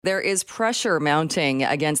There is pressure mounting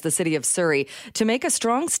against the city of Surrey to make a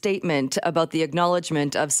strong statement about the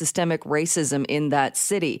acknowledgement of systemic racism in that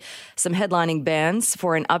city. Some headlining bands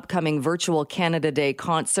for an upcoming virtual Canada Day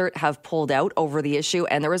concert have pulled out over the issue,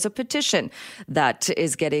 and there is a petition that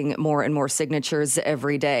is getting more and more signatures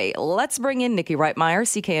every day. Let's bring in Nikki Reitmeyer,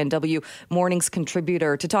 CKNW Mornings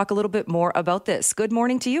contributor, to talk a little bit more about this. Good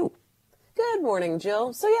morning to you. Good morning,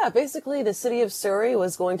 Jill. So basically the city of Surrey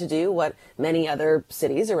was going to do what many other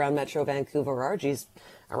cities around Metro Vancouver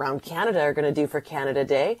around Canada are going to do for Canada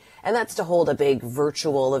Day, and that's to hold a big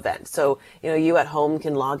virtual event. So, you at home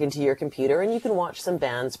can log into your computer and you can watch some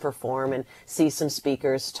bands perform and see some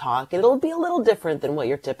speakers talk. It'll be a little different than what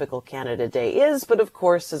your typical Canada Day is, but of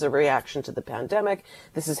course, as a reaction to the pandemic,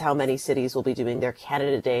 this is how many cities will be doing their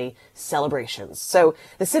Canada Day celebrations. So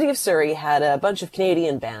the city of Surrey had a bunch of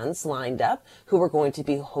Canadian bands lined up who were going to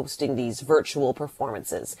be hosting these virtual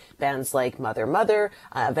performances. Bands like Mother Mother,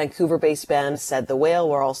 Vancouver-based band Said the Whale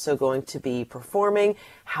were also going to be performing.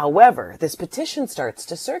 However, this petition starts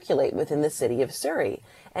to circulate within the city of Surrey.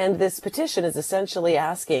 And this petition is essentially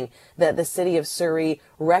asking that the city of Surrey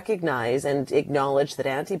recognize and acknowledge that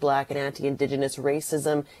anti-Black and anti-Indigenous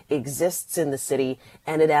racism exists in the city.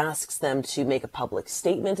 And it asks them to make a public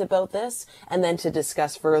statement about this and then to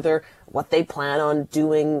discuss further what they plan on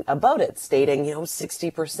doing about it, stating,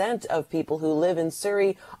 60% of people who live in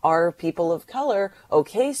Surrey are people of color.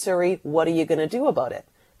 Okay, Surrey, what are you going to do about it?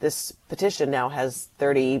 This petition now has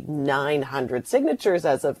 3,900 signatures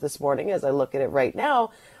as of this morning, as I look at it right now,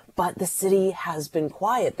 but the city has been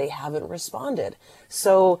quiet. They haven't responded.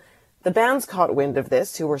 So the bands caught wind of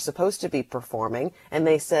this, who were supposed to be performing, and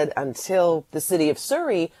they said until the city of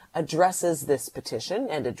Surrey addresses this petition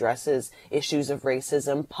and addresses issues of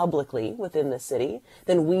racism publicly within the city,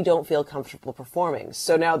 then we don't feel comfortable performing.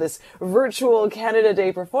 So now this virtual Canada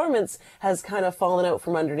Day performance has kind of fallen out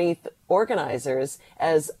from underneath organizers,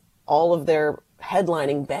 as all of their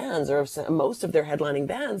headlining bands, or most of their headlining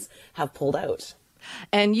bands, have pulled out.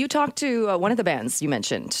 And you talked to one of the bands you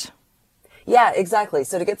mentioned. Yeah, exactly.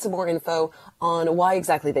 So to get some more info on why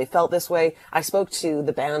exactly they felt this way, I spoke to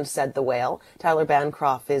the band Said the Whale. Tyler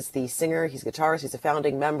Bancroft is the singer, he's a guitarist, he's a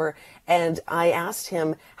founding member, and I asked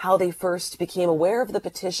him how they first became aware of the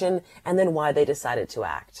petition and then why they decided to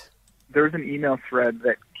act. There was an email thread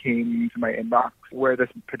that came to my inbox where this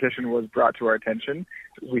petition was brought to our attention.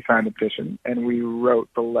 We signed the petition and we wrote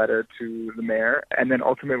the letter to the mayor. And then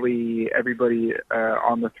ultimately everybody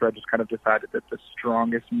on the thread just kind of decided that the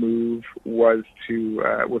strongest move was to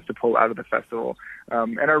pull out of the festival.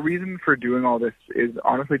 And our reason for doing all this is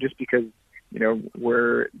honestly just because,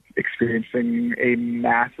 we're experiencing a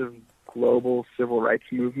massive global civil rights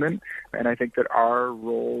movement, and I think that our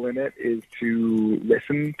role in it is to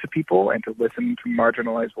listen to people and to listen to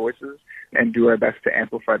marginalized voices and do our best to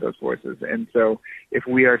amplify those voices. And so if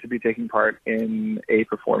we are to be taking part in a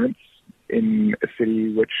performance in a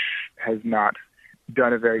city which has not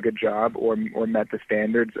done a very good job or met the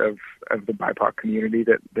standards of the BIPOC community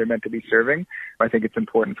that they're meant to be serving, I think it's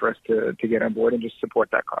important for us to get on board and just support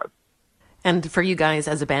that cause. And for you guys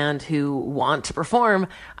as a band who want to perform,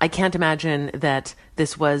 I can't imagine that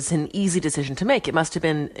this was an easy decision to make. It must have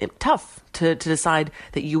been tough to decide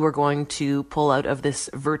that you were going to pull out of this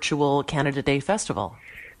virtual Canada Day festival.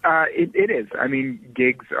 It is. I mean,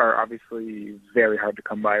 gigs are obviously very hard to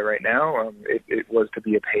come by right now. It was to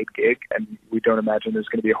be a paid gig, and we don't imagine there's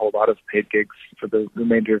going to be a whole lot of paid gigs for the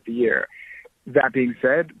remainder of the year. That being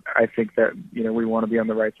said, I think that, we want to be on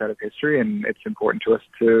the right side of history, and it's important to us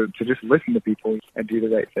to just listen to people and do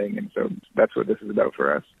the right thing. And so that's what this is about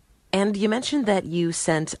for us. And you mentioned that you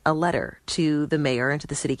sent a letter to the mayor and to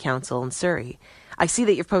the city council in Surrey. I see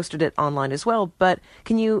that you've posted it online as well, but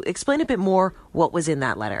can you explain a bit more what was in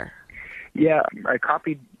that letter? Yeah, I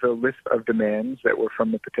copied the list of demands that were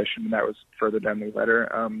from the petition, and that was further down the letter.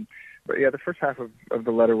 But yeah, the first half of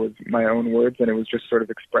the letter was my own words, and it was just sort of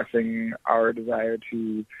expressing our desire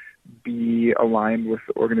to be aligned with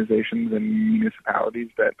organizations and municipalities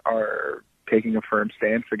that are taking a firm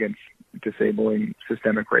stance against disabling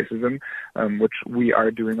systemic racism, which we are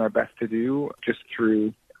doing our best to do just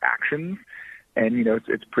through actions. And,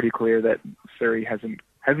 it's pretty clear that Surrey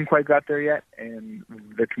hasn't quite got there yet, and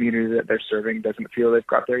the community that they're serving doesn't feel they've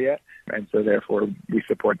got there yet. And so therefore we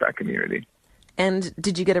support that community. And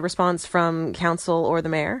did you get a response from council or the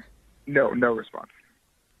mayor? No response.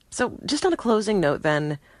 So just on a closing note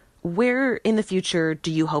then, where in the future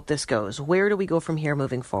do you hope this goes? Where do we go from here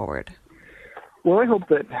moving forward? Well, I hope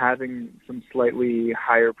that having some slightly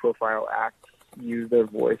higher profile acts use their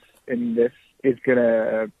voice in this is going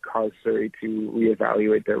to cause Surrey to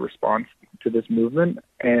reevaluate their response to this movement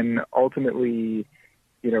and ultimately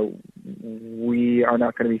we are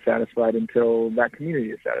not going to be satisfied until that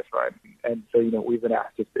community is satisfied. And so, we've been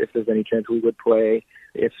asked if there's any chance we would play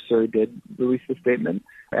if Surrey did release the statement.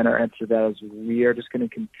 And our answer to that is we are just going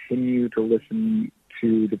to continue to listen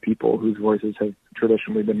to the people whose voices have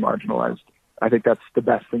traditionally been marginalized. I think that's the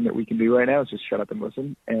best thing that we can do right now is just shut up and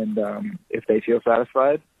listen. And if they feel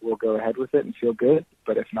satisfied, we'll go ahead with it and feel good.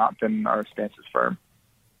 But if not, then our stance is firm.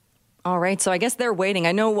 All right. So I guess they're waiting.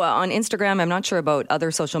 I know on Instagram, I'm not sure about other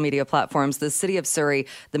social media platforms, the city of Surrey,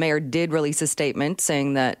 the mayor did release a statement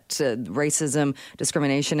saying that racism,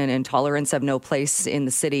 discrimination and intolerance have no place in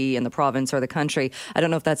the city, in the province or the country. I don't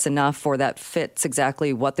know if that's enough or that fits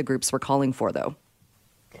exactly what the groups were calling for, though.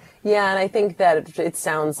 Yeah, and I think that it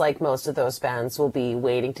sounds like most of those bands will be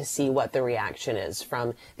waiting to see what the reaction is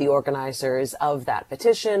from the organizers of that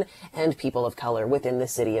petition and people of color within the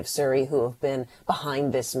city of Surrey who have been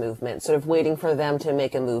behind this movement, sort of waiting for them to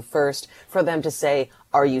make a move first, for them to say,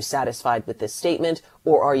 are you satisfied with this statement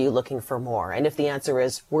or are you looking for more? And if the answer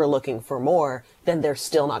is we're looking for more, then they're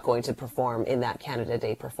still not going to perform in that Canada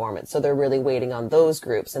Day performance. So they're really waiting on those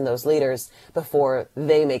groups and those leaders before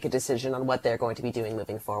they make a decision on what they're going to be doing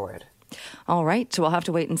moving forward. All right. We'll have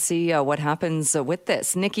to wait and see what happens with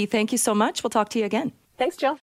this. Nikki, thank you so much. We'll talk to you again. Thanks, Jill.